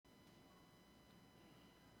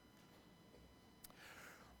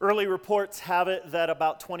Early reports have it that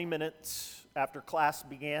about 20 minutes after class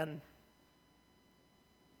began,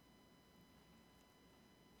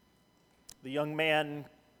 the young man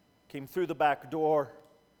came through the back door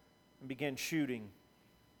and began shooting,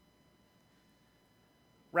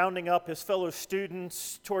 rounding up his fellow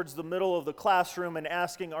students towards the middle of the classroom and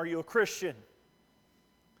asking, "Are you a Christian?"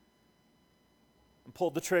 And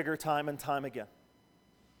pulled the trigger time and time again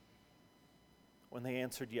when they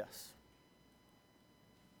answered yes.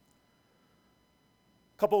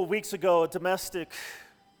 A couple of weeks ago, a domestic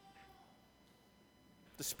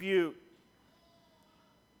dispute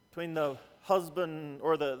between the husband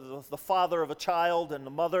or the father of a child and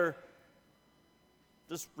the mother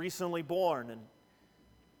just recently born. And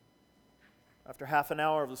after half an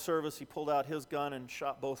hour of the service, he pulled out his gun and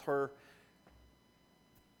shot both her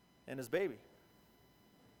and his baby.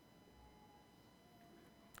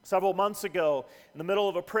 Several months ago, in the middle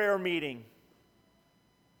of a prayer meeting,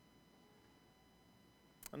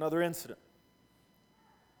 another incident.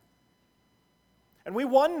 And we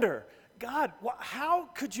wonder, God, how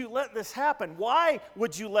could you let this happen? Why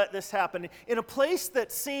would you let this happen? In a place that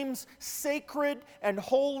seems sacred and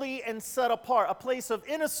holy and set apart, a place of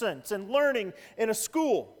innocence and learning in a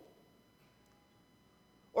school,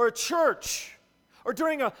 or a church, or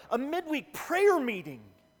during a midweek prayer meeting.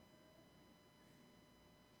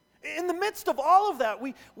 In the midst of all of that,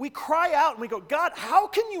 we cry out and we go, God, how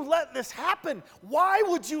can you let this happen? Why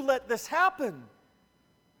would you let this happen?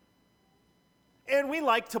 And we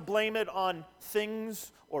like to blame it on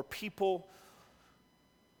things or people.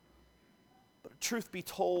 But truth be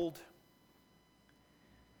told,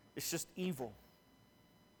 it's just evil.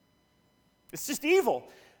 It's just evil.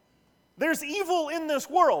 There's evil in this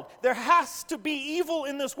world. There has to be evil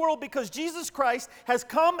in this world because Jesus Christ has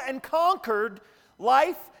come and conquered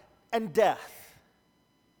life and death.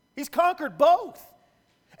 He's conquered both.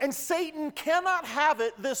 And Satan cannot have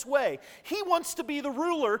it this way. He wants to be the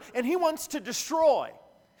ruler and he wants to destroy.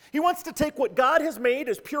 He wants to take what God has made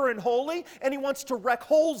as pure and holy and he wants to wreck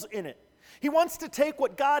holes in it. He wants to take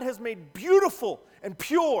what God has made beautiful and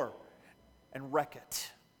pure and wreck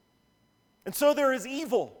it. And so there is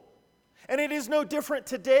evil. And it is no different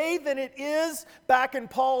today than it is back in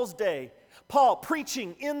Paul's day. Paul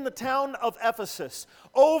preaching in the town of Ephesus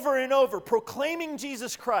over and over, proclaiming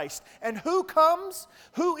Jesus Christ. And who comes?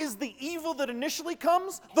 Who is the evil that initially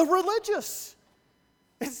comes? The religious.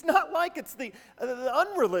 It's not like it's the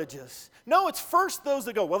unreligious. No, it's first those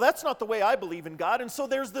that go, well, that's not the way I believe in God. And so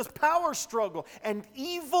there's this power struggle. And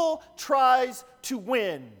evil tries to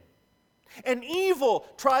win. And evil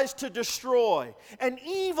tries to destroy. And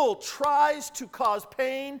evil tries to cause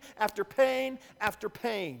pain after pain after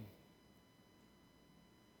pain.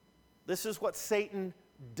 This is what Satan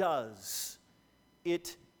does.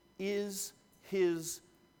 It is his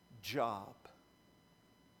job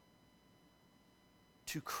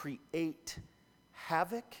to create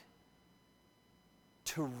havoc,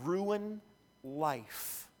 to ruin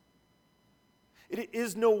life. It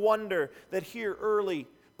is no wonder that here early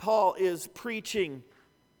Paul is preaching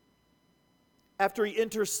after he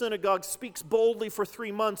enters synagogue, speaks boldly for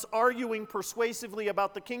 3 months, arguing persuasively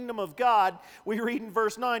about the kingdom of God. We read in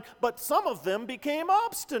verse 9, but some of them became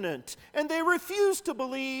obstinate, and they refused to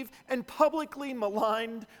believe and publicly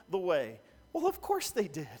maligned the way. Well, of course they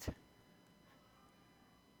did.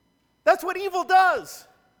 That's what evil does.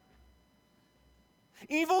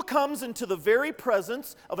 Evil comes into the very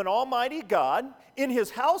presence of an almighty God, in his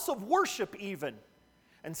house of worship even,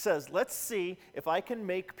 and says, let's see if I can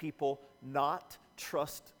make people not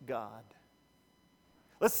trust God.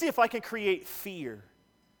 Let's see if I can create fear.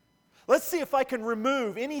 Let's see if I can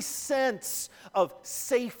remove any sense of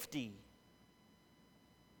safety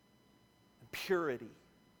and purity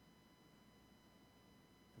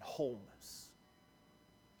and wholeness.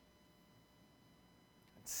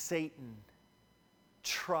 And Satan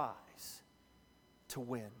tries to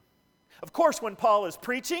win. Of course, when Paul is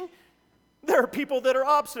preaching, there are people that are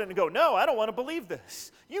obstinate and go, no, I don't want to believe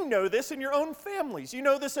this. You know this in your own families. You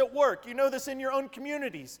know this at work. You know this in your own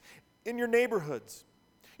communities, in your neighborhoods.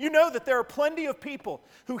 You know that there are plenty of people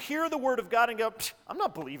who hear the word of God and go, I'm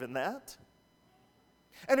not believing that.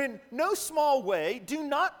 And in no small way, do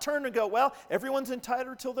not turn and go, well, everyone's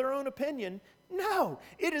entitled to their own opinion. No,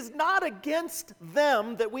 it is not against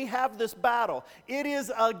them that we have this battle. It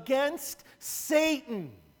is against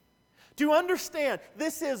Satan. Do you understand?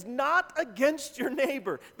 This is not against your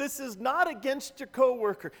neighbor. This is not against your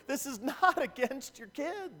coworker. This is not against your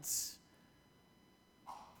kids.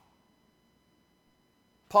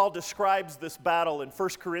 Paul describes this battle in 1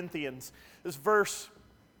 Corinthians. This verse,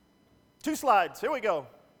 2 slides, here we go.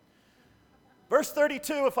 Verse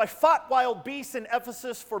 32, if I fought wild beasts in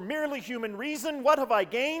Ephesus for merely human reason, what have I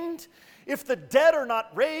gained? If the dead are not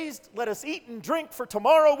raised, let us eat and drink, for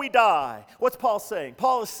tomorrow we die. What's Paul saying?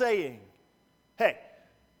 Paul is saying, hey,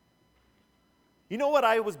 you know what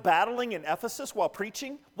I was battling in Ephesus while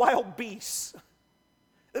preaching? Wild beasts.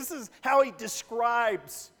 This is how he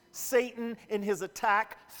describes Satan in his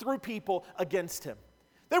attack through people against him.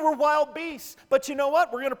 They were wild beasts, but you know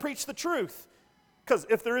what? We're going to preach the truth. Because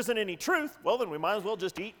if there isn't any truth, well, then we might as well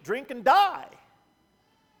just eat, drink, and die.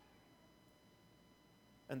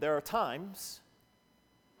 And there are times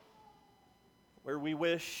where we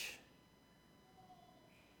wish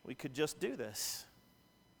we could just do this.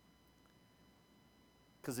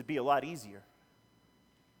 Because it'd be a lot easier.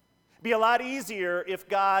 It'd be a lot easier if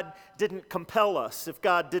God didn't compel us, if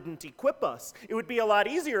God didn't equip us. It would be a lot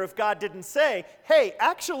easier if God didn't say, hey,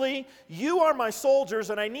 actually, you are my soldiers,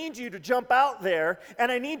 and I need you to jump out there,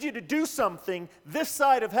 and I need you to do something this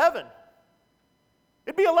side of heaven.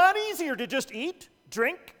 It'd be a lot easier to just eat,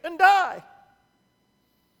 drink, and die.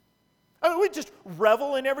 I mean, we just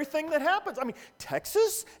revel in everything that happens. I mean,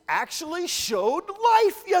 Texas actually showed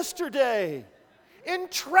life yesterday in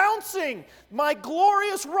trouncing my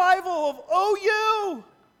glorious rival of OU.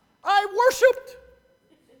 I worshiped.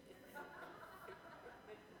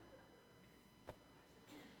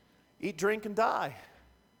 Eat, drink, and die.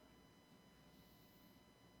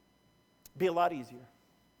 Be a lot easier.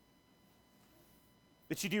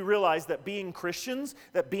 But you do realize that being Christians,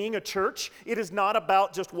 that being a church, it is not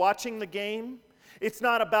about just watching the game. It's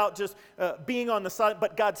not about just being on the side,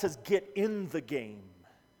 but God says, get in the game.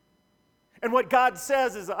 And what God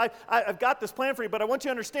says is, I've got this plan for you, but I want you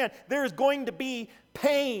to understand, there is going to be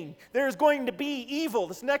pain. There is going to be evil.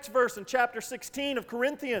 This next verse in chapter 16 of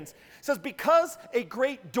Corinthians says, because a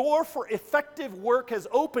great door for effective work has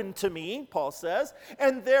opened to me, Paul says,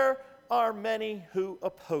 and there are many who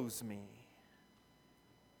oppose me.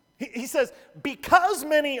 He says, because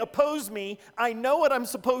many oppose me, I know what I'm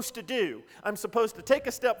supposed to do. I'm supposed to take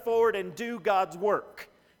a step forward and do God's work,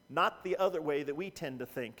 not the other way that we tend to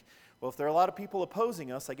think. Well, if there are a lot of people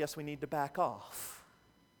opposing us, I guess we need to back off.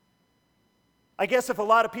 I guess if a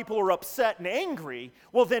lot of people are upset and angry,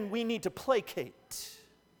 well, then we need to placate.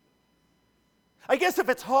 I guess if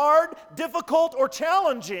it's hard, difficult, or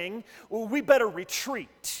challenging, well, we better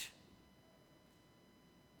retreat.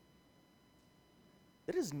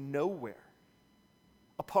 It is nowhere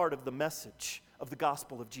a part of the message of the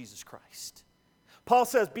gospel of Jesus Christ. Paul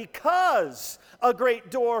says, because a great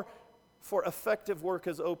door for effective work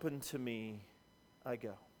is open to me, I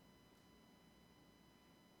go.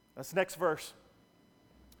 That's the next verse.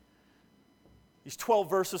 These 12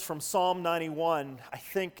 verses from Psalm 91, I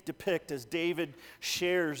think, depict as David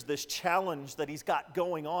shares this challenge that he's got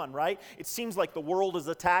going on, right? It seems like the world is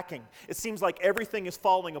attacking. It seems like everything is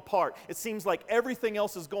falling apart. It seems like everything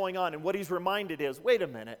else is going on. And what he's reminded is, wait a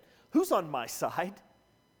minute, who's on my side?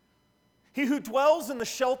 He who dwells in the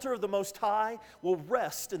shelter of the Most High will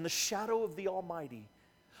rest in the shadow of the Almighty.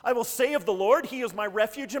 I will say of the Lord, He is my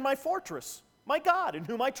refuge and my fortress, my God, in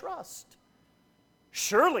whom I trust.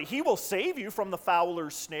 Surely He will save you from the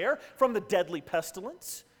fowler's snare, from the deadly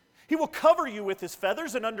pestilence. He will cover you with His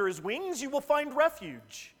feathers, and under His wings you will find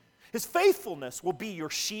refuge. His faithfulness will be your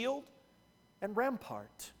shield and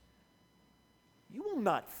rampart. You will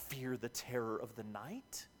not fear the terror of the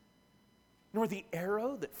night, nor the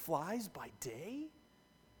arrow that flies by day,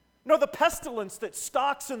 nor the pestilence that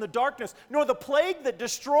stalks in the darkness, nor the plague that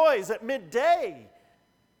destroys at midday.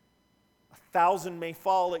 1,000 may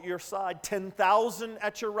fall at your side, 10,000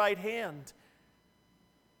 at your right hand,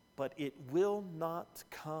 but it will not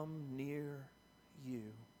come near you.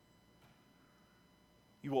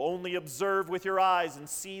 You will only observe with your eyes and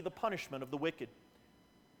see the punishment of the wicked.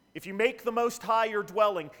 If you make the Most High your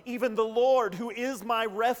dwelling, even the Lord, who is my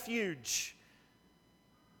refuge,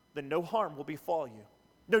 then no harm will befall you.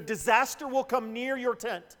 No disaster will come near your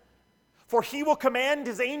tent. For He will command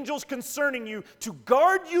His angels concerning you to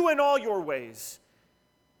guard you in all your ways.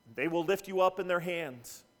 They will lift you up in their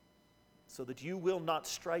hands so that you will not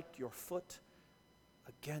strike your foot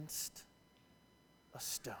against a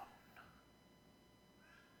stone.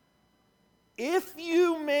 If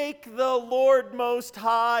you make the Lord Most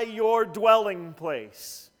High your dwelling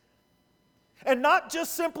place, and not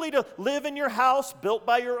just simply to live in your house built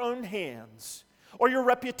by your own hands, or your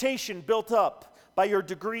reputation built up by your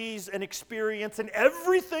degrees and experience and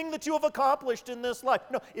everything that you have accomplished in this life.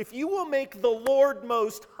 No, if you will make the Lord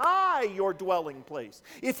Most High your dwelling place,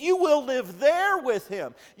 if you will live there with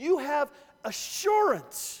Him, you have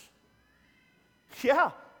assurance.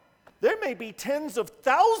 Yeah, there may be tens of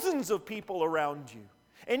thousands of people around you.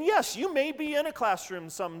 And yes, you may be in a classroom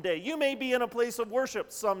someday. You may be in a place of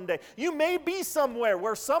worship someday. You may be somewhere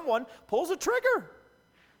where someone pulls a trigger.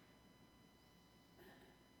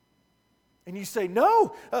 And you say,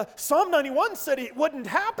 no, Psalm 91 said it wouldn't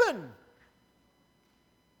happen.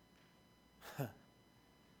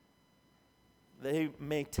 They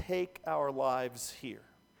may take our lives here,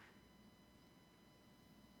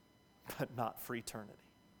 but not for eternity.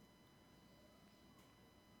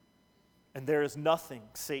 And there is nothing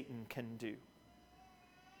Satan can do,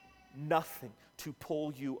 nothing to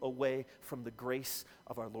pull you away from the grace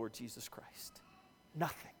of our Lord Jesus Christ.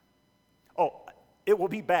 Nothing. Oh, it will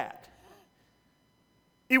be bad.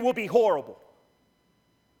 It will be horrible.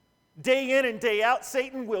 Day in and day out,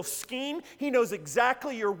 Satan will scheme. He knows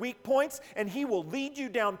exactly your weak points, and he will lead you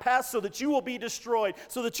down paths so that you will be destroyed,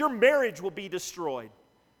 so that your marriage will be destroyed,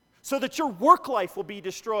 so that your work life will be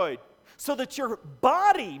destroyed, so that your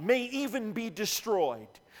body may even be destroyed.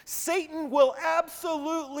 Satan will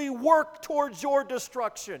absolutely work towards your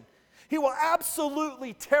destruction. He will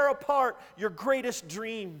absolutely tear apart your greatest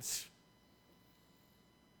dreams.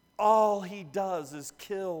 All he does is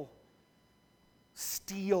kill,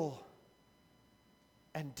 steal,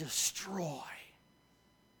 and destroy.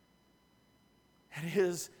 And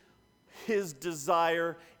his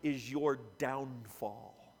desire is your downfall.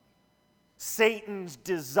 Satan's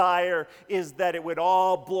desire is that it would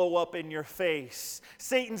all blow up in your face.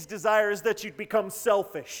 Satan's desire is that you'd become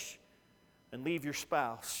selfish and leave your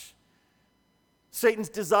spouse. Satan's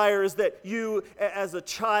desire is that you, as a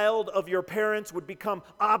child of your parents, would become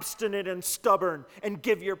obstinate and stubborn and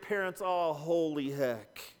give your parents all holy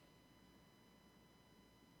heck.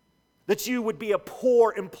 That you would be a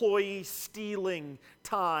poor employee stealing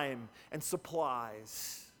time and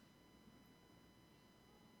supplies.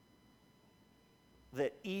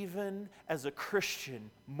 That even as a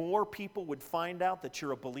Christian, more people would find out that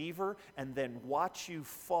you're a believer and then watch you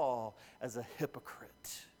fall as a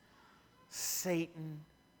hypocrite. Satan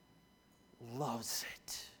loves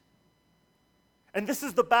it. And this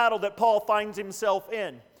is the battle that Paul finds himself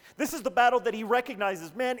in. This is the battle that he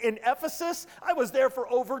recognizes. Man, in Ephesus, I was there for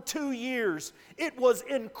over 2 years. It was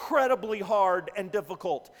incredibly hard and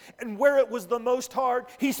difficult. And where it was the most hard,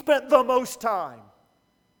 he spent the most time.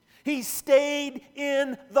 He stayed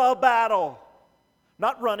in the battle.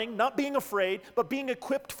 Not running, not being afraid, but being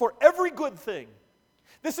equipped for every good thing.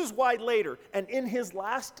 This is why later, and in his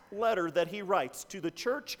last letter that he writes to the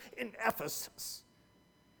church in Ephesus,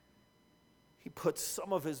 he puts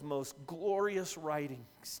some of his most glorious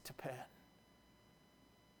writings to pen.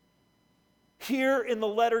 Here in the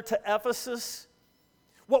letter to Ephesus,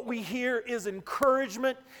 what we hear is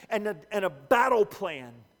encouragement and a battle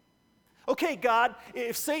plan. Okay, God,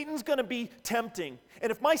 if Satan's going to be tempting,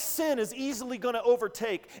 and if my sin is easily going to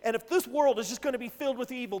overtake, and if this world is just going to be filled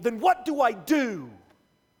with evil, then what do I do?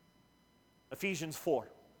 Ephesians 4.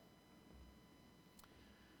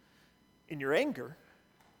 In your anger,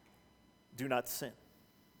 do not sin.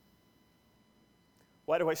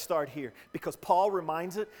 Why do I start here? Because Paul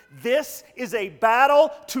reminds it, this is a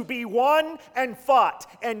battle to be won and fought.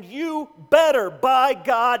 And you better, by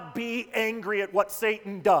God, be angry at what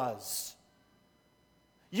Satan does.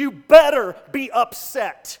 You better be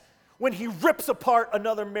upset when he rips apart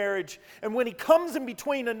another marriage, and when he comes in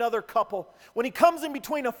between another couple, when he comes in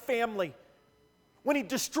between a family, when he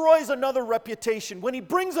destroys another reputation, when he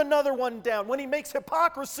brings another one down, when he makes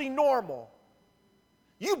hypocrisy normal.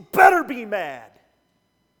 You better be mad.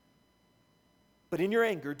 But in your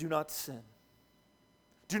anger, do not sin.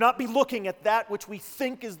 Do not be looking at that which we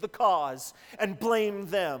think is the cause and blame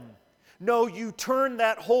them. No, you turn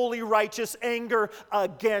that holy, righteous anger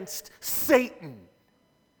against Satan.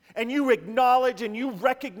 And you acknowledge and you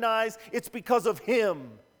recognize it's because of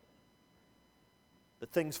him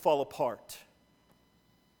that things fall apart.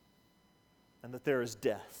 And that there is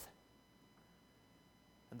death.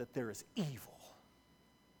 And that there is evil.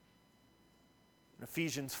 In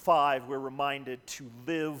Ephesians 5, we're reminded to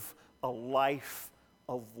live a life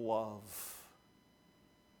of love.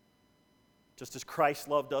 Just as Christ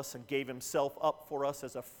loved us and gave himself up for us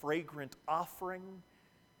as a fragrant offering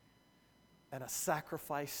and a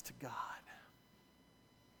sacrifice to God.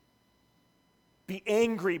 Be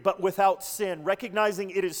angry, but without sin,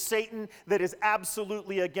 recognizing it is Satan that is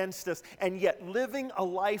absolutely against us, and yet living a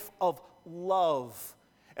life of love.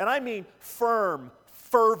 And I mean firm,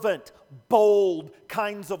 fervent, bold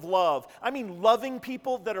kinds of love. I mean loving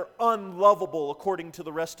people that are unlovable according to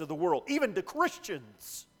the rest of the world, even to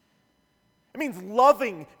Christians. It means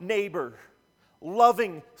loving neighbor,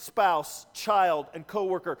 loving spouse, child, and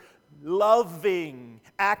coworker, loving,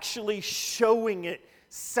 actually showing it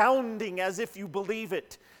sounding as if you believe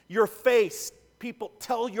it. Your face, people,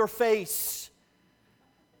 tell your face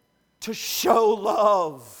to show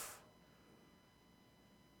love.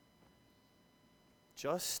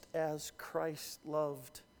 Just as Christ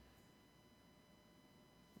loved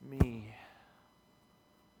me,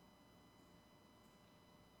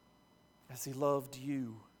 as He loved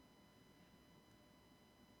you.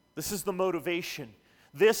 This is the motivation.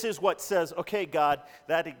 This is what says, okay, God,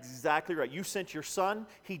 that's exactly right. You sent your Son.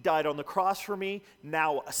 He died on the cross for me.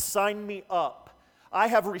 Now sign me up. I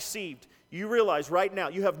have received. You realize right now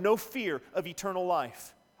you have no fear of eternal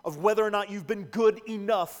life, of whether or not you've been good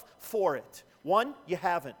enough for it. One, you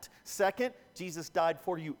haven't. Second, Jesus died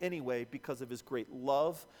for you anyway because of His great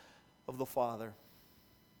love of the Father.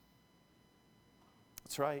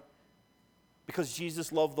 That's right. Because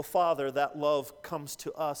Jesus loved the Father, that love comes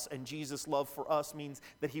to us, and Jesus' love for us means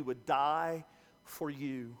that He would die for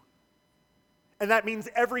you. And that means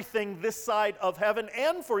everything this side of heaven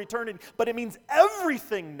and for eternity, but it means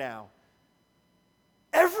everything now.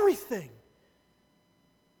 Everything.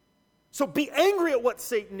 So be angry at what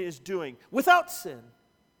Satan is doing without sin.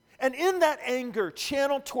 And in that anger,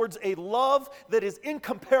 channel towards a love that is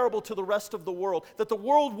incomparable to the rest of the world, that the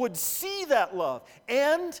world would see that love.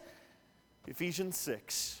 And Ephesians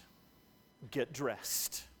 6, get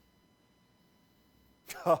dressed.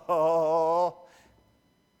 Oh,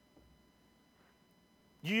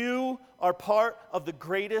 you are part of the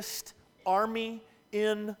greatest army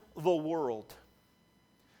in the world.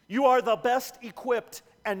 You are the best equipped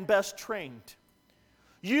and best trained.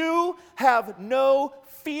 You have no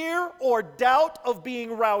fear or doubt of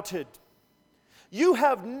being routed. You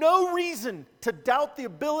have no reason to doubt the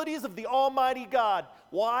abilities of the Almighty God.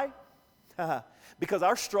 Why? Because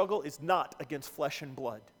our struggle is not against flesh and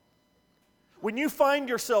blood. When you find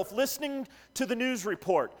yourself listening to the news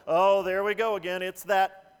report, oh, there we go again, it's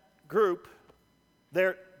that group.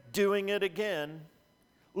 They're doing it again.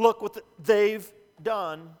 Look what they've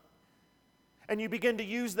done. And you begin to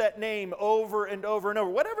use that name over and over and over.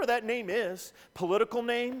 Whatever that name is, political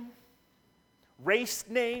name, race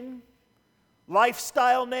name,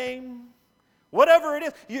 lifestyle name, whatever it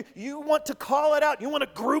is, you want to call it out. You want a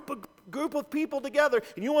group of people together,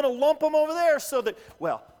 and you want to lump them over there so that,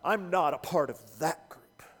 well, I'm not a part of that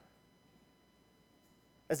group.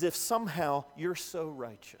 As if somehow you're so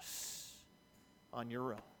righteous on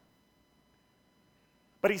your own.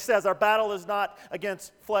 But he says our battle is not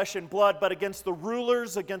against flesh and blood, but against the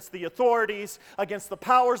rulers, against the authorities, against the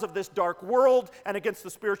powers of this dark world, and against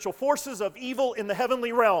the spiritual forces of evil in the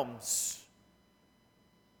heavenly realms.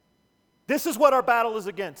 This is what our battle is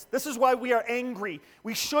against. This is why we are angry.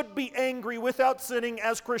 We should be angry without sinning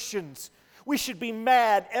as Christians. We should be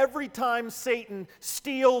mad every time Satan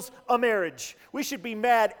steals a marriage. We should be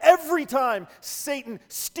mad every time Satan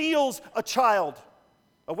steals a child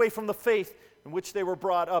away from the faith in which they were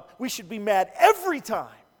brought up. We should be mad every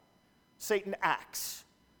time Satan acts,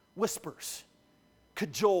 whispers,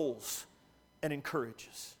 cajoles, and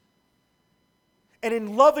encourages. And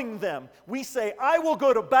in loving them, we say, I will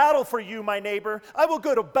go to battle for you, my neighbor. I will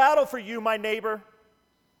go to battle for you, my neighbor.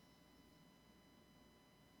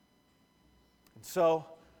 And so,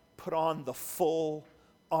 put on the full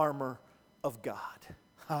armor of God.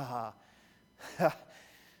 Ha ha.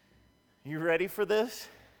 You ready for this?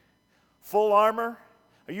 Full armor?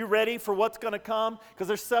 Are you ready for what's going to come? Because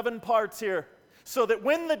there's 7 parts here. So that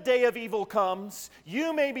when the day of evil comes,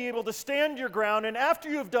 you may be able to stand your ground, and after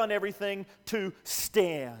you have done everything, to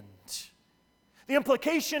stand. The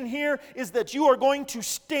implication here is that you are going to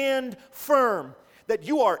stand firm, that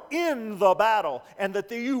you are in the battle, and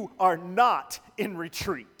that you are not in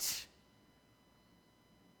retreat.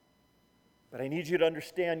 But I need you to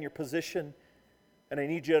understand your position, and I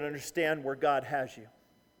need you to understand where God has you.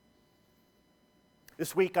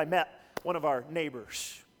 This week I met one of our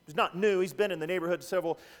neighbors. He's not new. He's been in the neighborhood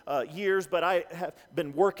several years, but I have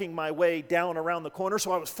been working my way down around the corner,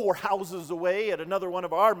 so I was 4 houses away at another one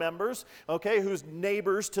of our members, okay, who's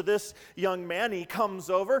neighbors to this young man. He comes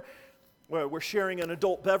over. We're sharing an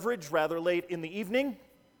adult beverage rather late in the evening,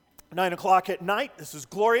 9 o'clock at night. This is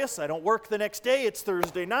glorious. I don't work the next day. It's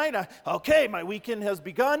Thursday night. Okay, my weekend has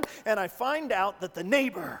begun, and I find out that the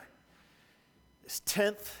neighbor is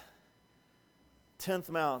 10th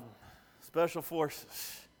Mountain Special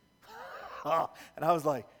Forces. And I was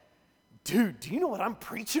like, dude, do you know what I'm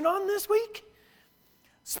preaching on this week?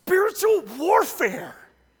 Spiritual warfare.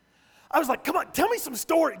 I was like, come on, tell me some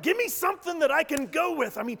story. Give me something that I can go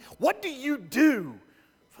with. I mean, what do you do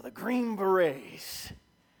for the Green Berets?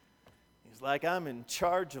 He's like, I'm in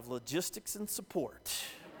charge of logistics and support.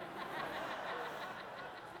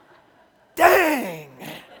 Dang!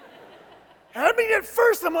 I mean, at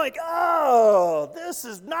first I'm like, oh, this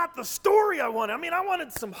is not the story I wanted. I mean, I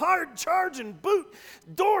wanted some hard charging boot,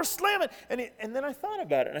 door slamming. And then I thought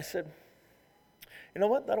about it and I said, you know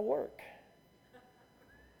what? That'll work.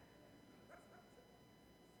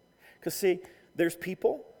 Because see, there's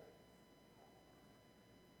people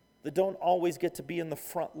that don't always get to be in the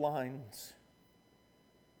front lines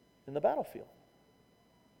in the battlefield.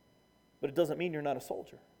 But it doesn't mean you're not a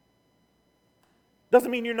soldier. Doesn't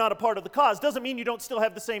mean you're not a part of the cause. Doesn't mean you don't still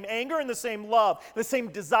have the same anger and the same love, the same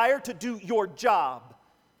desire to do your job.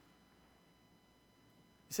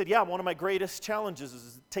 He said, yeah, one of my greatest challenges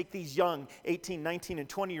is to take these young 18, 19, and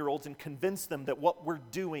 20-year-olds and convince them that what we're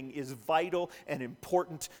doing is vital and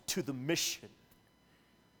important to the mission.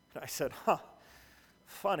 And I said,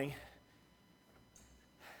 funny.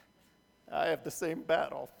 I have the same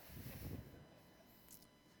battle.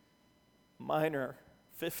 Mine are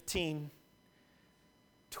 15,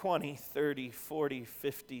 20, 30, 40,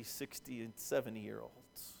 50, 60, and 70-year-olds.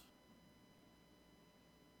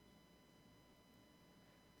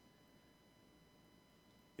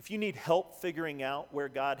 If you need help figuring out where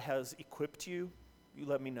God has equipped you, you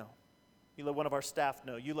let me know. You let one of our staff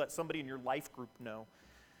know. You let somebody in your life group know.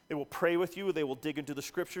 They will pray with you, they will dig into the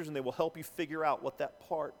scriptures, and they will help you figure out what that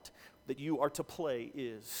part that you are to play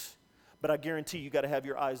is. But I guarantee you got to have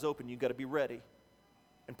your eyes open. You got to be ready.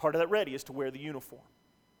 And part of that ready is to wear the uniform.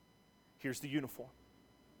 Here's the uniform.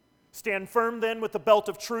 Stand firm then with the belt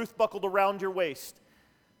of truth buckled around your waist.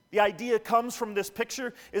 The idea comes from this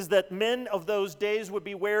picture is that men of those days would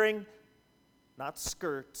be wearing not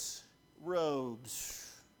skirts,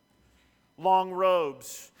 robes, long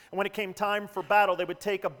robes. And when it came time for battle, they would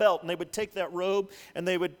take a belt and they would take that robe and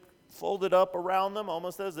they would fold it up around them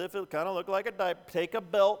almost as if it kind of looked like a diaper. Take a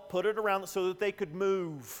belt, put it around them so that they could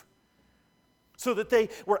move, so that they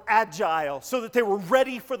were agile, so that they were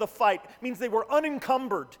ready for the fight. It means they were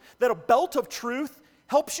unencumbered. That a belt of truth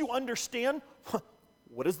helps you understand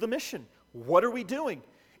what is the mission? What are we doing?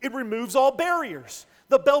 It removes all barriers.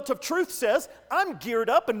 The belt of truth says, I'm geared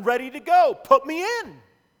up and ready to go. Put me in.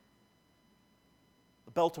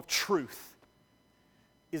 The belt of truth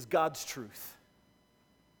is God's truth,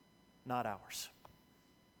 not ours.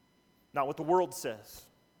 Not what the world says.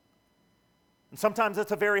 And sometimes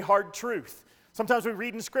that's a very hard truth. Sometimes we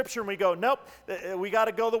read in Scripture and we go, nope, we got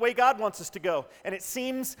to go the way God wants us to go. And it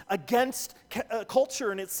seems against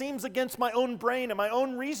culture and it seems against my own brain and my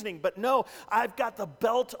own reasoning. But no, I've got the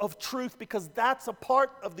belt of truth because that's a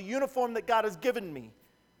part of the uniform that God has given me.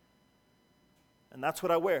 And that's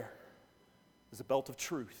what I wear, is a belt of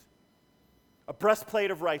truth. A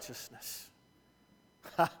breastplate of righteousness.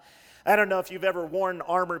 I don't know if you've ever worn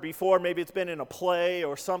armor before. Maybe it's been in a play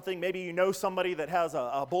or something. Maybe you know somebody that has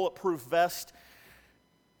a bulletproof vest.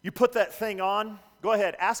 You put that thing on. Go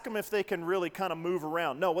ahead. Ask them if they can really kind of move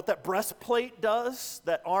around. No, what that breastplate does,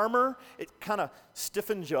 that armor, it kind of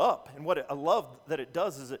stiffens you up. And what I love that it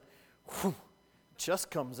does is it just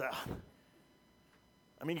comes out.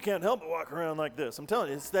 I mean, you can't help but walk around like this. I'm telling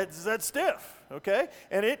you, it's that stiff, okay?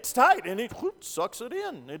 And it's tight, and it sucks it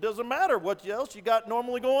in. It doesn't matter what else you got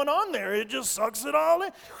normally going on there. It just sucks it all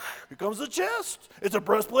in. Here comes the chest. It's a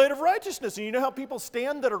breastplate of righteousness. And you know how people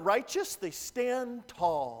stand that are righteous? They stand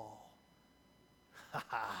tall.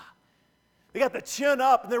 They got the chin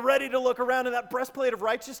up, and they're ready to look around, and that breastplate of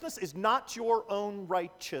righteousness is not your own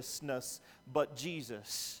righteousness, but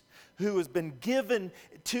Jesus, who has been given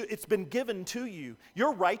to you.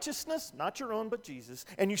 Your righteousness, not your own, but Jesus.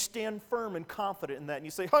 And you stand firm and confident in that. And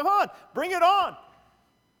you say, come on, bring it on.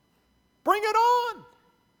 Bring it on.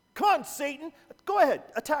 Come on, Satan. Go ahead,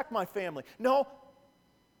 attack my family. No.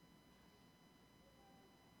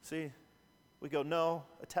 See, we go, no,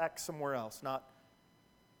 attack somewhere else, not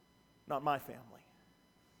my family.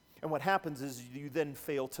 And what happens is you then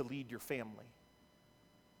fail to lead your family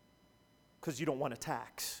because you don't want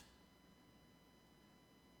attacks.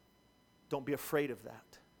 Don't be afraid of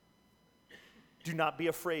that. Do not be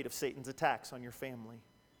afraid of Satan's attacks on your family.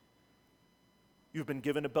 You've been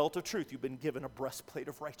given a belt of truth. You've been given a breastplate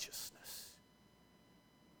of righteousness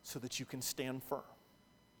so that you can stand firm.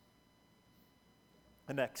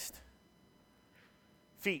 And next,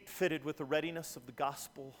 feet fitted with the readiness of the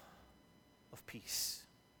gospel of peace.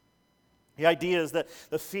 The idea is that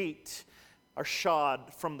the feet are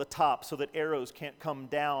shod from the top so that arrows can't come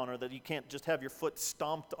down or that you can't just have your foot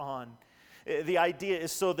stomped on. The idea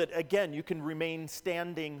is so that, again, you can remain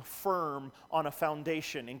standing firm on a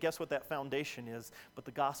foundation. And guess what that foundation is? But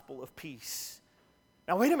the gospel of peace.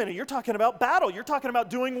 Now, wait a minute. You're talking about battle. You're talking about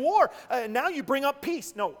doing war. Now you bring up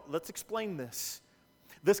peace. No, let's explain this.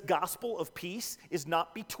 This gospel of peace is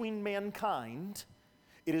not between mankind.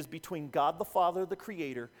 It is between God the Father, the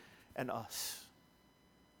Creator, and us.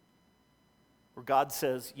 Where God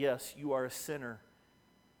says, yes, you are a sinner.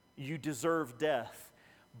 You deserve death,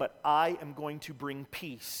 but I am going to bring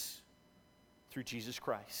peace through Jesus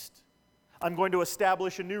Christ. I'm going to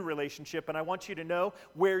establish a new relationship, and I want you to know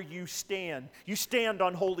where you stand. You stand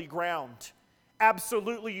on holy ground.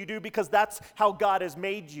 Absolutely you do, because that's how God has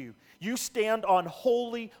made you. You stand on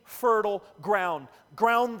holy, fertile ground.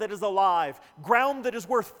 Ground that is alive. Ground that is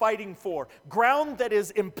worth fighting for. Ground that is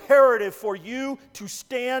imperative for you to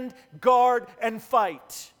stand, guard, and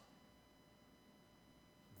fight.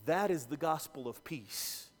 That is the gospel of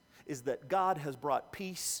peace, is that God has brought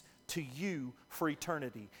peace to you for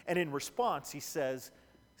eternity. And in response, he says,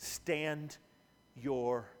 stand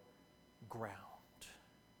your ground.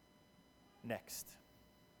 Next.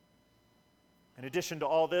 In addition to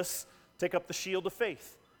all this, take up the shield of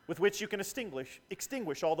faith, with which you can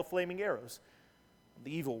extinguish all the flaming arrows of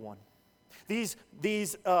the evil one. These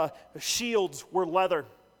shields were leather.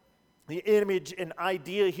 The image and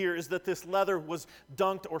idea here is that this leather was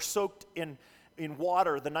dunked or soaked in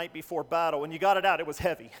water the night before battle. When you got it out, it was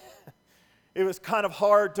heavy. It was kind of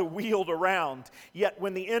hard to wield around. Yet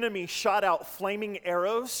when the enemy shot out flaming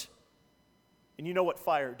arrows, and you know what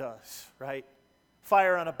fire does, right?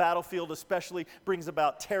 Fire on a battlefield especially brings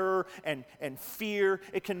about terror and fear.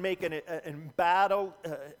 It can make a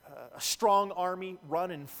strong army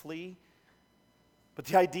run and flee. But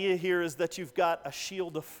the idea here is that you've got a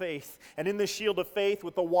shield of faith. And in this shield of faith,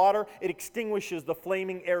 with the water, it extinguishes the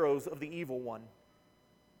flaming arrows of the evil one.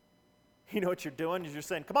 You know what you're doing? You're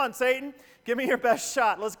saying, come on, Satan, give me your best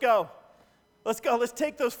shot. Let's go. Let's go. Let's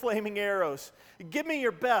take those flaming arrows. Give me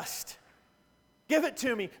your best. Give it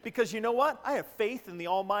to me, because you know what? I have faith in the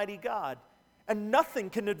Almighty God, and nothing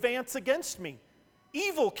can advance against me.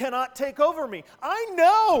 Evil cannot take over me. I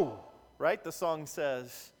know, right? The song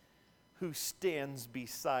says, who stands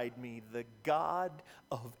beside me? The God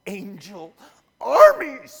of angel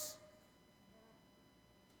armies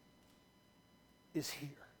is here.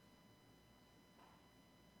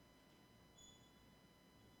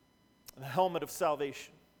 The helmet of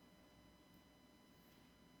salvation.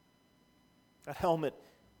 That helmet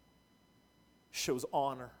shows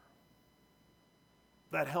honor.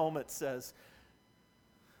 That helmet says,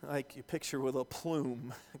 like you picture with a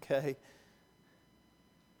plume, okay?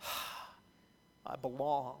 I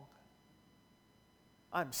belong.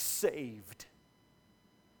 I'm saved.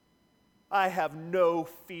 I have no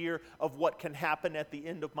fear of what can happen at the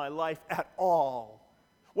end of my life at all.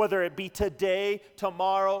 Whether it be today,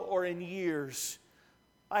 tomorrow, or in years,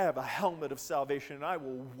 I have a helmet of salvation, and I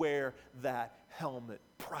will wear that helmet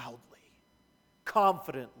proudly,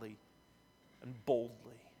 confidently, and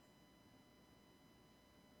boldly.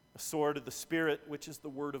 The sword of the Spirit, which is the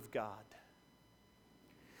Word of God.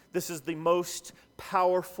 This is the most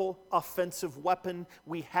powerful offensive weapon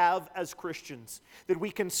we have as Christians, that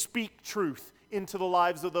we can speak truth into the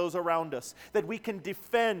lives of those around us, that we can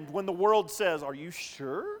defend when the world says, are you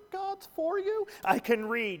sure God's for you? I can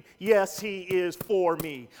read, yes, He is for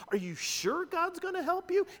me. Are you sure God's going to help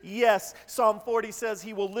you? Yes. Psalm 40 says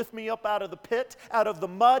He will lift me up out of the pit, out of the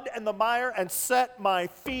mud and the mire, and set my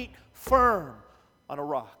feet firm on a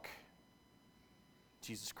rock.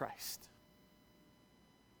 Jesus Christ.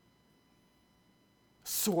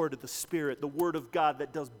 Sword of the Spirit, the Word of God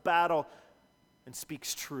that does battle and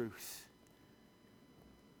speaks truth.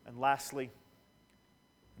 And lastly,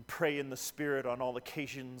 pray in the Spirit on all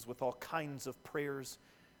occasions with all kinds of prayers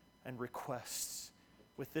and requests.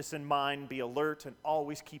 With this in mind, be alert and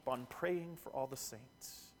always keep on praying for all the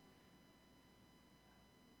saints.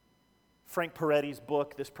 Frank Peretti's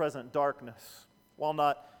book, This Present Darkness, while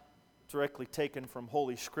not directly taken from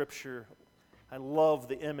Holy Scripture, I love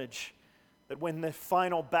the image that when the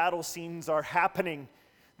final battle scenes are happening,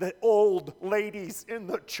 the old ladies in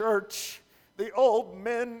the church, the old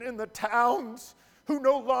men in the towns who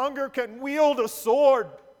no longer can wield a sword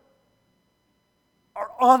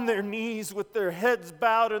are on their knees with their heads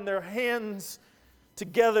bowed and their hands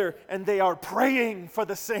together, and they are praying for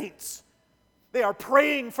the saints. They are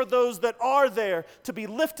praying for those that are there to be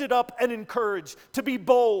lifted up and encouraged, to be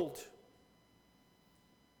bold.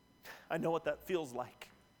 I know what that feels like.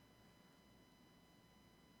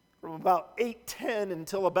 From about 8:10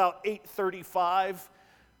 until about 8:35,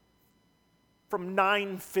 from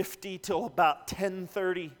 9:50 till about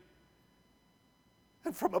 10:30,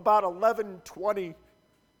 and from about 11:20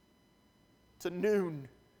 to noon,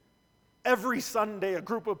 every Sunday a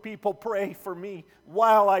group of people pray for me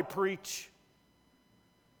while I preach.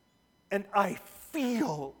 And I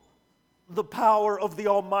feel the power of the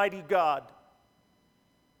Almighty God.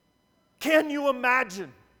 Can you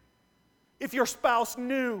imagine if your spouse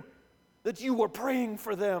knew that you were praying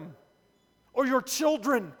for them? Or your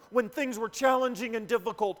children when things were challenging and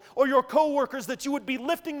difficult? Or your coworkers, that you would be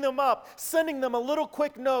lifting them up, sending them a little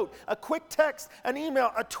quick note, a quick text, an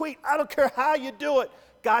email, a tweet, I don't care how you do it,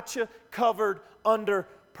 got you covered under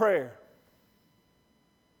prayer.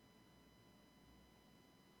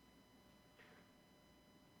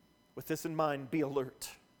 With this in mind, be alert.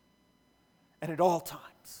 And at all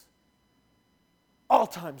times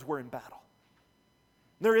we're in battle.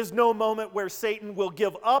 There is no moment where Satan will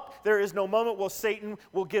give up. There is no moment where Satan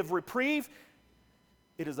will give reprieve.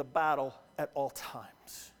 It is a battle at all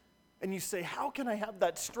times. And you say, how can I have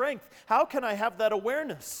that strength? How can I have that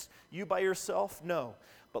awareness? You by yourself? No.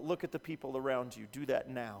 But look at the people around you. Do that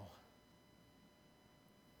now.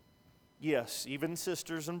 Yes, even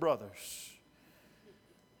sisters and brothers.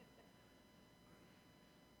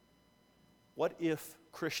 What if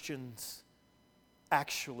Christians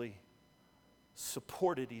actually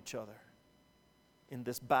supported each other in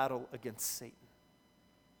this battle against Satan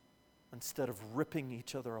instead of ripping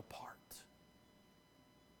each other apart?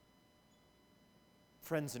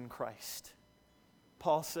 Friends in Christ,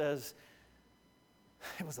 Paul says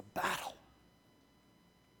it was a battle.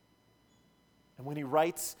 And when he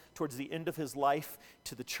writes towards the end of his life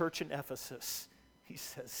to the church in Ephesus, he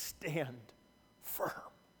says, stand firm.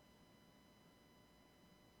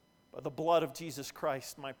 By the blood of Jesus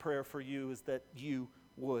Christ, my prayer for you is that you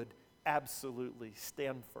would absolutely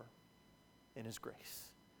stand firm in His grace.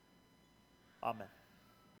 Amen.